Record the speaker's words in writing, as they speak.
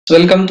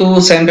Welcome to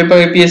Sandpaper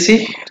APSC.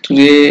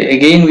 Today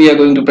again we are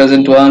going to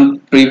present one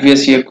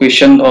previous year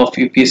question of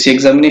UPSC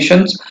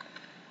examinations.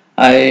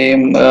 I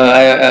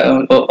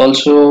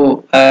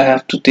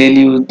have to tell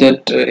you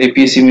that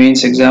APSC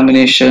mains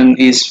examination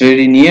is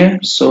very near,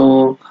 so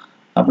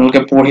আপোনালোকে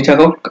পঢ়ি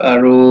থাকক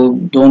আৰু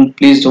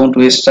please don't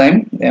waste time.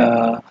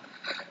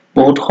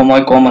 বহুত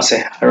সময় কম আছে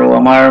আৰু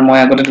মই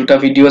আগতে দুটা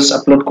ভিডিওস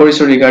আপলোড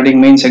কৰিছো regarding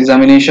mains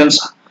examinations,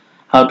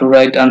 how to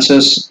write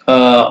answers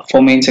for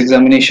mains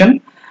examination.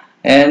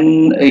 And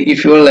if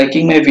you are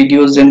liking my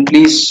videos, then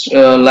please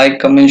like,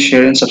 comment,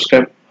 share and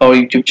subscribe our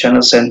YouTube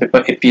channel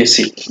Sandpaper APSC.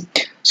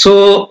 So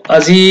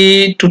aji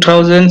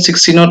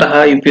 2016 ot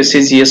aha UPSC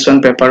GS-1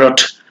 paper ot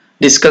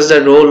discuss the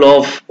role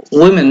of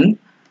women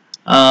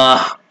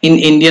in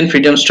Indian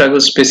freedom struggle,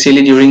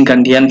 especially during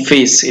Gandhian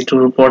phase. It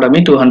will report ami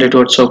 200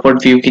 words support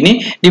view kini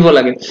dibo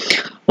lage.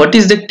 What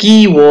is the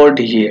key word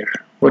here?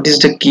 What is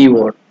the key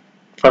word?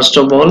 First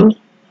of all,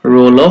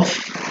 role of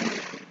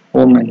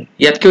women.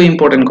 Yat kyo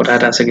important kotha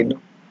eta ase kintu,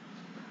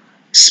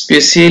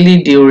 especially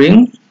during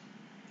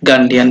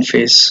Gandhian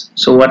phase.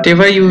 So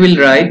whatever you will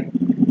write,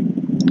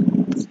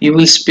 you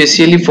will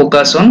specially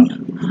focus on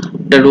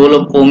the role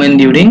of women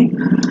during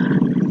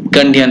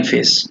Gandhian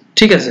phase.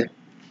 ठीक है.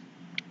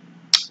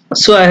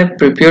 So I have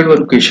prepared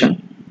one question.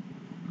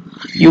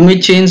 You may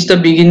change the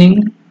beginning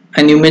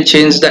and you may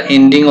change the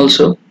ending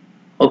also.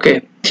 Okay.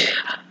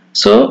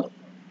 So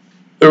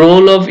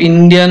role of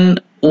Indian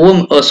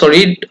woman.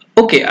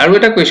 Okay. Aru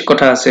eta question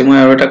kotha ase. Moi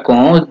aru eta ko.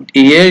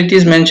 Here it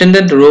is mentioned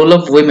that role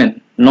of women,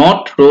 not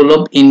role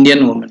of Indian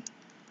women.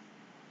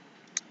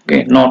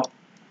 Okay, not.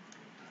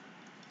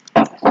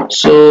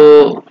 So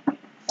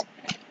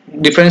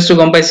difference to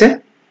come paise.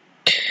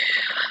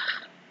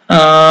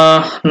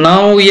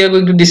 Now we are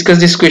going to discuss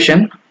this question.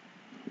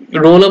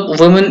 Role of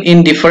women in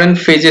different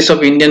phases of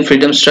Indian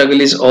freedom struggle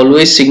is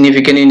always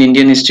significant in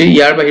Indian history.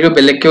 Yar bahiro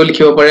belek keo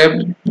likhibo pare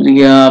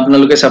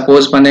apnaloke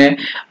suppose mane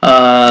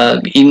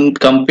in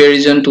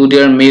comparison to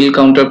their male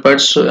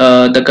counterparts,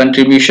 the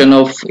contribution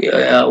of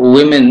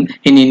women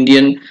in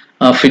Indian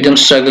freedom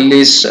struggle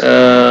is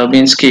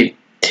means ki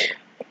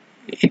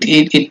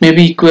it may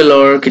be equal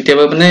or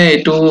kitiaba mane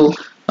etu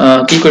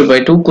ki koriba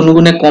etu kunu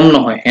gune kom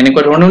nohoy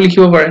enekwa dhorono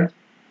likhibo pare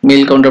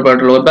male counterpart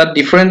lo, but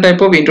different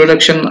type of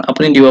introduction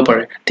apuni dibo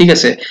pare. ঠিক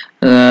আছে,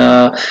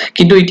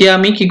 কিন্তু এতিয়া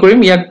আমি কি কৰিম,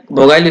 ইয়াক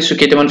ভগাই লৈছো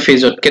কেইটামান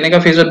ফেজত. কেনেকা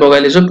ফেজত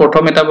ভগাই লৈছো?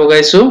 প্ৰথম এটা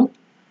ভগাইছো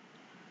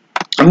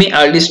আমি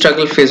আৰ্লি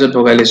স্ট্ৰাগল ফেজত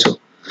ভগাই লৈছো.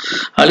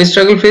 আৰ্লি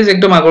স্ট্ৰাগল ফেজ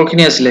একদম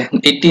আগৰখিনি আছিলে.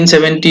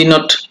 1817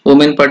 ত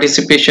women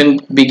participation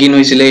begin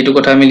হৈছিলে, এইটো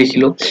কথা আমি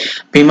লিখিলো.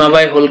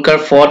 ভীমাবাই Holkar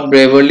fought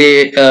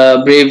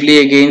bravely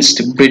against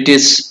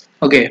British.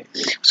 Okay,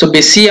 so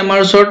বেছি আমাৰ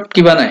ওচৰত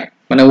কিবা নাই,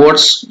 মানে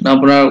words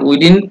আপোনাৰ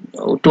within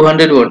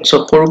 200 words, so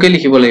সৰুকে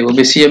লিখিব লাগিব,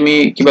 বেছি আমি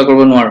কিবা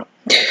কৰিব নোৱাৰো.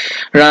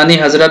 Rani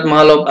Hazrat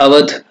Mahal of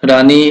Awadh,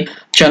 Rani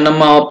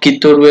Channamma of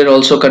Kittur were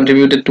also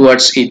contributed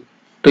towards it,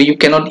 so you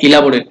cannot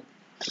elaborate.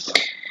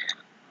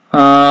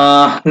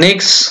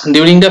 Next,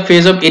 during the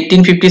phase of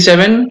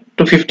 1857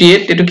 to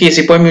 58, etu ki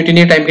Sepoy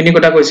mutiny time kini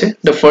kotha koise,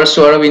 the first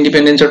war of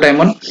independence time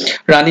on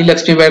Rani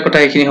Lakshmi Bai kotha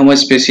ekini homo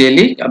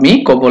specially ami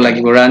kobo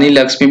lagibo. Rani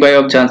Lakshmi Bai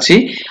of Jhansi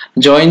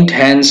joined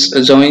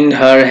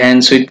her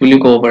hands with buli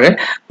kobo pare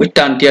with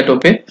Tantia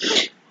Tope,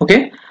 okay,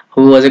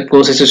 who was a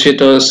close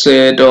associate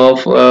of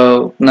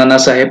Nana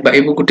Saheb. Ba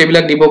ebu gute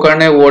bilak dibo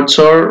karone words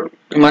or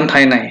iman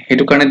thai nai,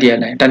 etu karone dia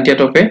nai. Tantia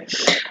Tope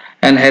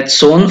and had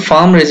shown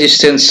firm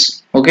resistance,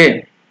 okay,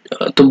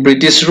 to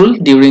British rule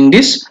during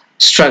this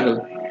struggle.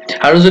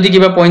 Aru jodi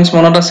kiba points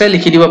monot ase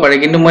likhi diba pare,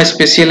 kintu moi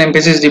special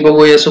emphasis dibo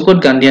goi asu kot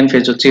Gandhian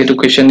phase ot, jehetu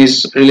question is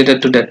related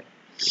to that.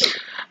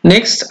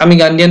 Next ami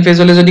Gandhian phase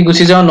ole jodi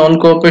gusi jao, non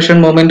cooperation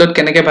movement ot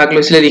keneke bhag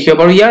loisile likhibo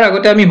paru. Yar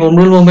agote ami home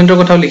rule movement or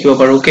kothao likhibo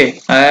paru. Okay,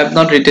 I have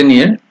not written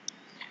here.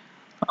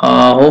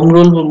 Home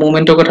rule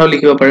movement or kothao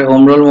likhibo pare.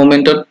 Home rule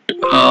movement ot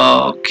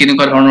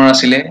kinukwa dhoroner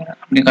asile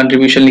apni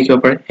contribution likhibo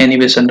pare any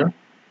besandor.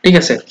 ঠিক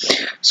আছে.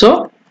 So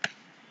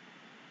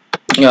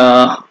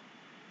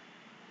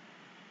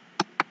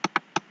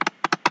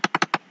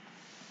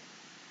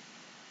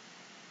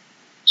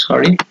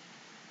sorry,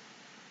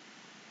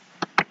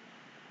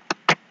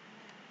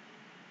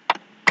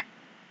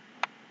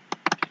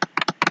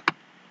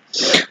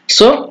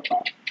 so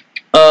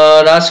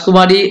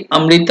Rajkumari,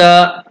 Amrita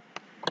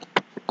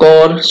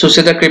Kaur,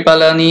 Susita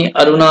Kripalani,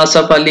 Aruna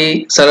Asaf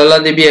Ali, Sarala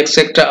Devi,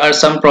 etc. are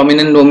some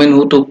prominent women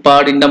who took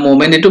part in the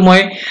movement. Etu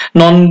moi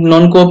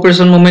non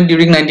cooperation movement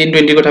during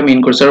 1920 kotha mean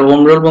korse. Ar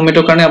home rule movement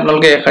karone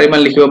apnaloke ekhari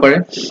man likhibo pare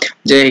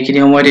je ekini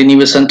homoyt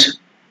innocent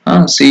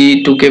she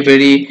took a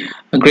very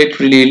great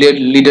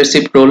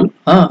leadership role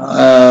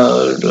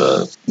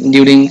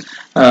during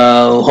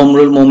home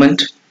rule movement.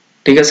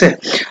 ঠিক আছে.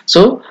 So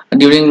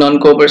during non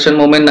cooperation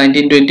movement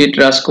 1920,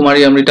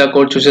 Rajkumari, Amrita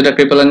Kaur, Susita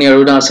Kripalani,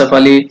 Aruna Asaf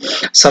Ali,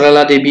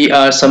 Sarala Devi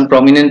are some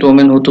prominent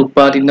women who took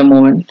part in the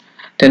movement.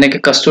 Teneke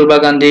Kasturba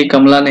Gandhi,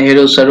 Kamala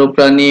Nehru, Sarup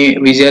Rani,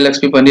 Vijaya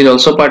Lakshmi Pandit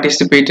also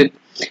participated.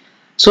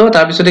 So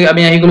tar pisote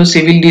ami ahi golo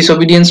civil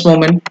disobedience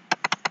movement.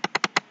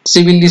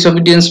 Civil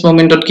disobedience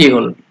movement ot ki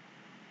hol,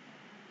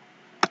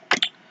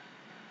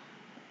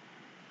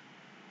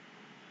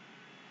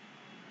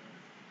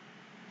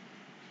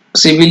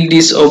 civil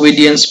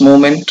disobedience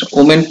movement,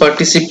 women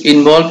participate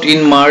involved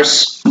in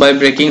march by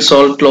breaking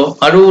salt law.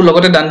 Aru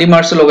logote Dandi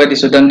march logai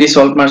disu, Dandi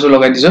salt march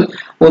logai disu.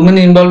 Women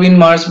involved in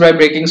march by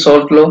breaking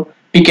salt law,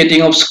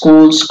 picketing of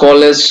schools,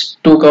 college,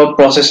 took out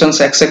processions,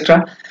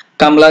 etc.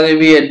 Kamala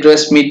Devi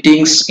addressed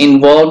meetings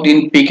involved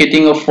in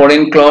picketing of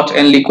foreign cloth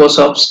and liquor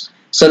shops.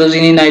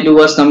 Sarojini Naidu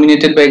was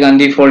nominated by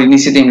Gandhi for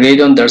initiating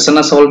raid on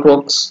Darsana salt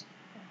works.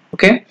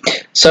 Okay,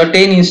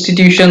 certain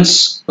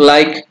institutions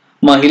like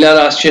Mahila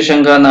Rashtriya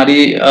Sangha,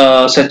 Nari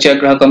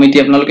Satyagraha Committee,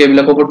 আপোনালোকে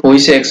এইবিলাকৰ ওপৰত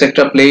পঢ়িছে, etc.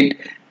 Played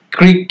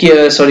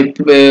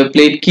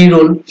key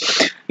role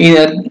in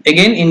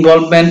again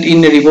involvement in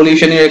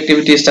revolutionary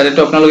activities. তাতে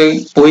আপোনালোকে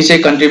পঢ়িছে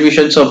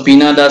contributions of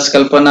Bina Das,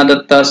 Kalpana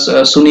Datta,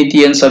 Suniti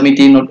and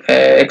Samiti,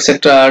 etc.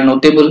 are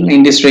notable in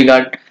this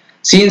regard.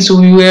 Since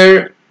we were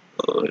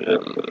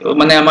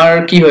মানে আমাৰ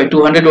কি হয়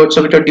 200 words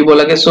of it দিব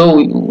লাগে, so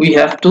we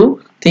have to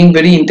think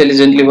very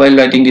intelligently while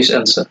writing this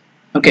answer.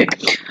 Okay,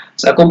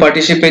 so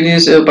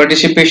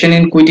participation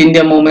in Quit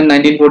India movement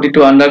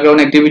 1942 underground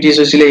activities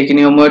হৈছিলে,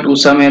 এইখিনি সময়ত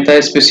Usha Mehta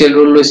special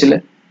roll লৈছিলে।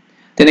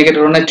 তেনেকে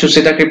ধৰণে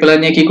সুচেতা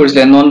কৃপলানীয়ে কি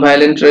কৰিছিলে, নন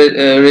ভায়োলেন্ট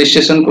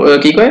ৰেজিষ্ট্ৰেচন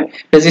কি কয়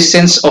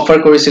ৰেজিস্টেন্স অফাৰ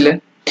কৰিছিলে।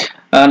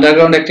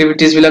 underground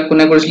activities বিলাক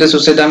কোনে কৰিছিলে,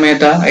 সুচেতা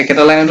মেহতা,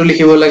 একেটা লাইনতো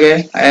লিখিব লাগে।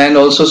 and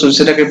also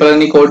Sucheta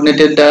Kripalani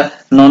coordinated the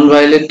non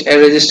violent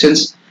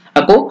resistance.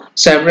 আকৌ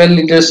several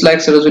leaders like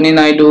Sarojini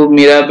Naidu,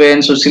 Miraben,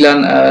 Susila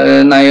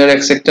Nair,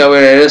 etc.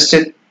 were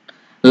arrested.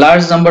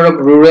 Large number of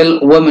rural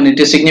women, it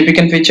is a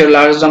significant feature,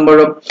 large number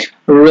of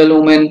rural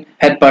women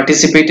had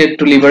participated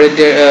to liberate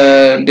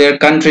their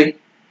country.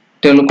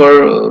 তেওঁলোকৰ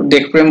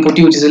দেশ প্ৰেম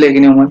ফুটি উঠিছিলে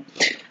এইখিনি সময়।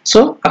 So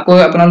আকৌ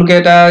আপোনালোকে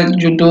এটা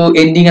যোনটো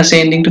এন্ডিং আছে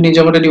এন্ডিংটো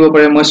নিজৰ মতে দিব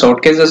পাৰে, মই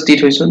শৰ্টকে জাস্ট দি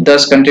থৈছো।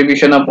 thus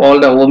contribution of all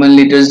the women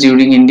leaders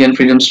during Indian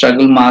freedom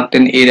struggle marked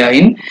an era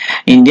in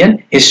Indian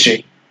history.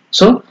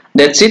 So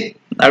that's it।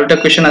 আৰু এটা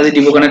কোৱেশ্চন আজি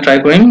দিব কাৰণে ট্ৰাই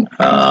কৰিম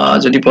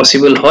যদি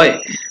পসিবল হয়,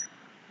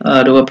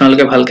 আৰু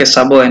আপোনালোকে ভালকে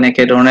চাব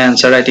এনেকে ধৰণে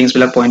আনসাৰ ৰাইটিংছ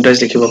বিলাক পইণ্ট ওয়াইজ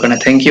লিখিবৰ কাৰণে।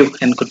 Thank U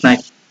and good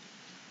night.